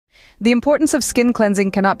The importance of skin cleansing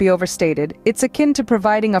cannot be overstated. It's akin to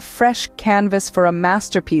providing a fresh canvas for a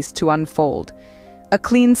masterpiece to unfold. A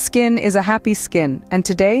clean skin is a happy skin, and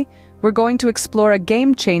today, we're going to explore a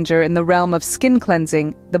game changer in the realm of skin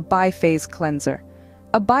cleansing, the biphase cleanser.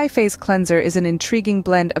 A biphase cleanser is an intriguing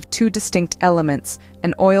blend of two distinct elements,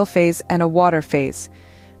 an oil phase and a water phase.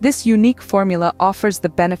 This unique formula offers the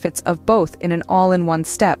benefits of both in an all-in-one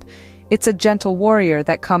step. It's a gentle warrior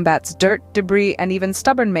that combats dirt, debris, and even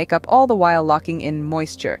stubborn makeup, all the while locking in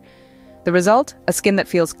moisture. The result? A skin that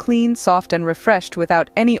feels clean, soft, and refreshed without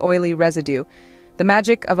any oily residue. The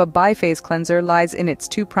magic of a biphase cleanser lies in its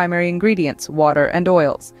two primary ingredients, water and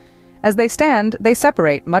oils. As they stand, they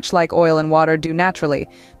separate, much like oil and water do naturally,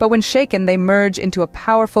 but when shaken they merge into a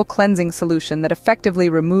powerful cleansing solution that effectively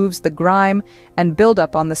removes the grime and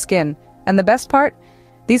buildup on the skin. And the best part?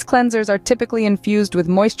 These cleansers are typically infused with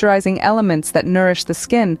moisturizing elements that nourish the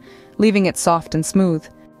skin, leaving it soft and smooth.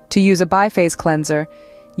 To use a biphase cleanser,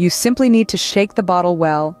 you simply need to shake the bottle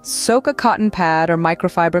well, soak a cotton pad or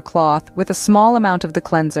microfiber cloth with a small amount of the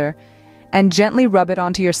cleanser, and gently rub it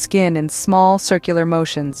onto your skin in small circular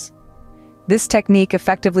motions. This technique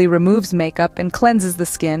effectively removes makeup and cleanses the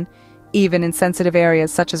skin, even in sensitive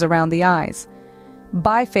areas such as around the eyes.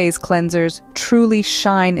 Biphase cleansers truly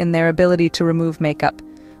shine in their ability to remove makeup.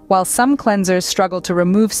 While some cleansers struggle to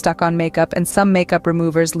remove stuck-on makeup and some makeup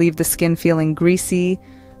removers leave the skin feeling greasy,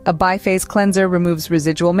 a biphase cleanser removes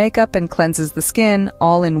residual makeup and cleanses the skin,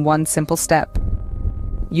 all in one simple step.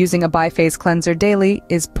 Using a biphase cleanser daily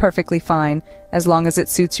is perfectly fine, as long as it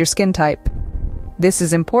suits your skin type. This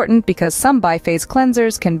is important because some biphase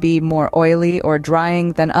cleansers can be more oily or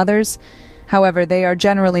drying than others. However, they are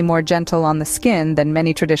generally more gentle on the skin than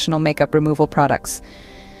many traditional makeup removal products.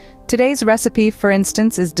 Today's recipe, for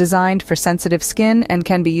instance, is designed for sensitive skin and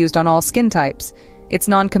can be used on all skin types. Its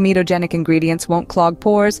non-comedogenic ingredients won't clog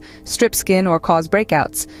pores, strip skin, or cause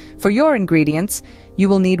breakouts. For your ingredients, you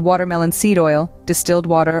will need watermelon seed oil, distilled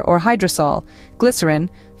water or hydrosol, glycerin,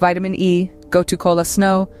 vitamin E, gotu kola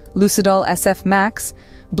snow, lucidol SF max,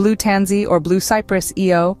 blue tansy or blue cypress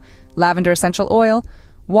EO, lavender essential oil.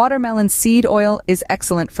 Watermelon seed oil is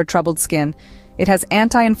excellent for troubled skin. It has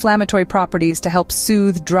anti-inflammatory properties to help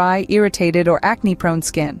soothe dry, irritated, or acne-prone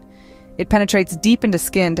skin. It penetrates deep into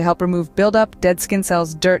skin to help remove buildup, dead skin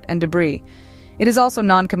cells, dirt, and debris. It is also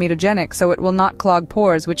non-comedogenic, so it will not clog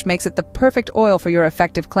pores, which makes it the perfect oil for your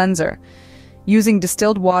effective cleanser. Using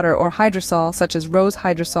distilled water or hydrosol, such as rose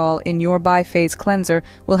hydrosol, in your biphase cleanser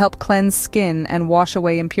will help cleanse skin and wash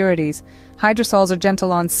away impurities. Hydrosols are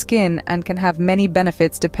gentle on skin and can have many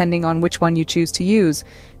benefits depending on which one you choose to use.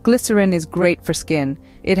 Glycerin is great for skin.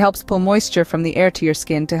 It helps pull moisture from the air to your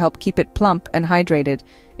skin to help keep it plump and hydrated.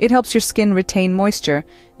 It helps your skin retain moisture.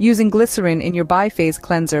 Using glycerin in your biphase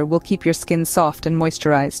cleanser will keep your skin soft and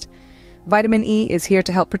moisturized. Vitamin E is here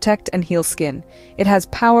to help protect and heal skin. It has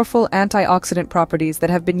powerful antioxidant properties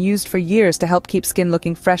that have been used for years to help keep skin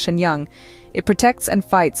looking fresh and young. It protects and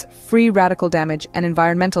fights free radical damage and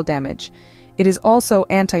environmental damage. It is also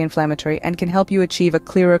anti-inflammatory and can help you achieve a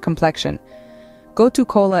clearer complexion. Gotu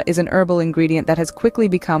kola is an herbal ingredient that has quickly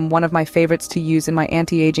become one of my favorites to use in my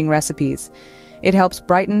anti-aging recipes. It helps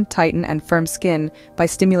brighten, tighten, and firm skin by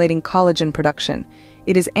stimulating collagen production.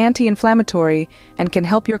 It is anti-inflammatory and can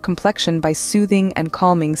help your complexion by soothing and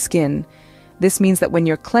calming skin. This means that when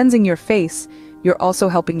you're cleansing your face, you're also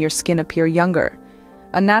helping your skin appear younger.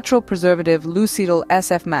 A natural preservative, lucidol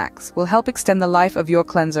SF max, will help extend the life of your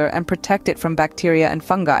cleanser and protect it from bacteria and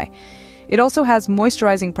fungi. It also has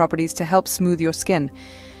moisturizing properties to help smooth your skin.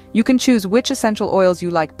 You can choose which essential oils you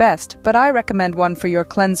like best, but I recommend one for your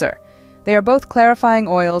cleanser. They are both clarifying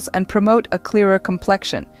oils and promote a clearer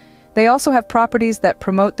complexion. They also have properties that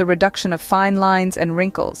promote the reduction of fine lines and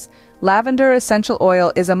wrinkles. Lavender essential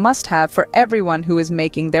oil is a must-have for everyone who is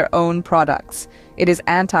making their own products. It is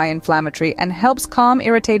anti-inflammatory and helps calm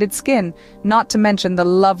irritated skin, not to mention the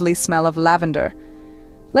lovely smell of lavender.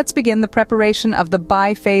 Let's begin the preparation of the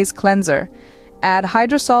biphase cleanser. Add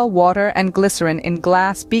hydrosol, water, and glycerin in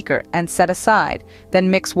glass beaker and set aside. Then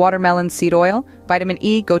mix watermelon seed oil, vitamin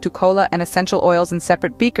E, gotu kola, and essential oils in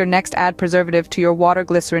separate beaker. Next, add preservative to your water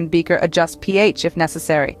glycerin beaker. Adjust pH if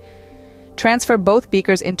necessary. Transfer both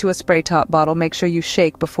beakers into a spray top bottle. Make sure you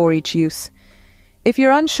shake before each use. If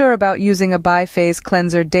you're unsure about using a biphase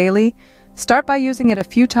cleanser daily, start by using it a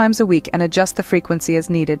few times a week and adjust the frequency as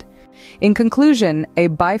needed. In conclusion, a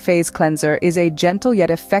biphase cleanser is a gentle yet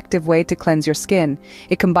effective way to cleanse your skin.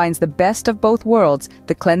 It combines the best of both worlds,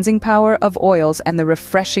 the cleansing power of oils and the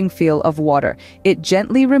refreshing feel of water. It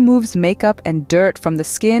gently removes makeup and dirt from the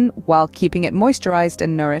skin while keeping it moisturized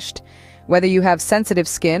and nourished. Whether you have sensitive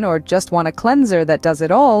skin or just want a cleanser that does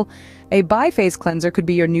it all, a biphase cleanser could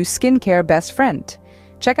be your new skincare best friend.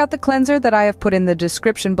 Check out the cleanser that I have put in the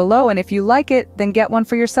description below, and if you like it, then get one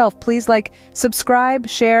for yourself. Please like, subscribe,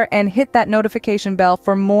 share, and hit that notification bell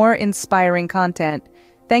for more inspiring content.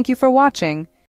 Thank you for watching.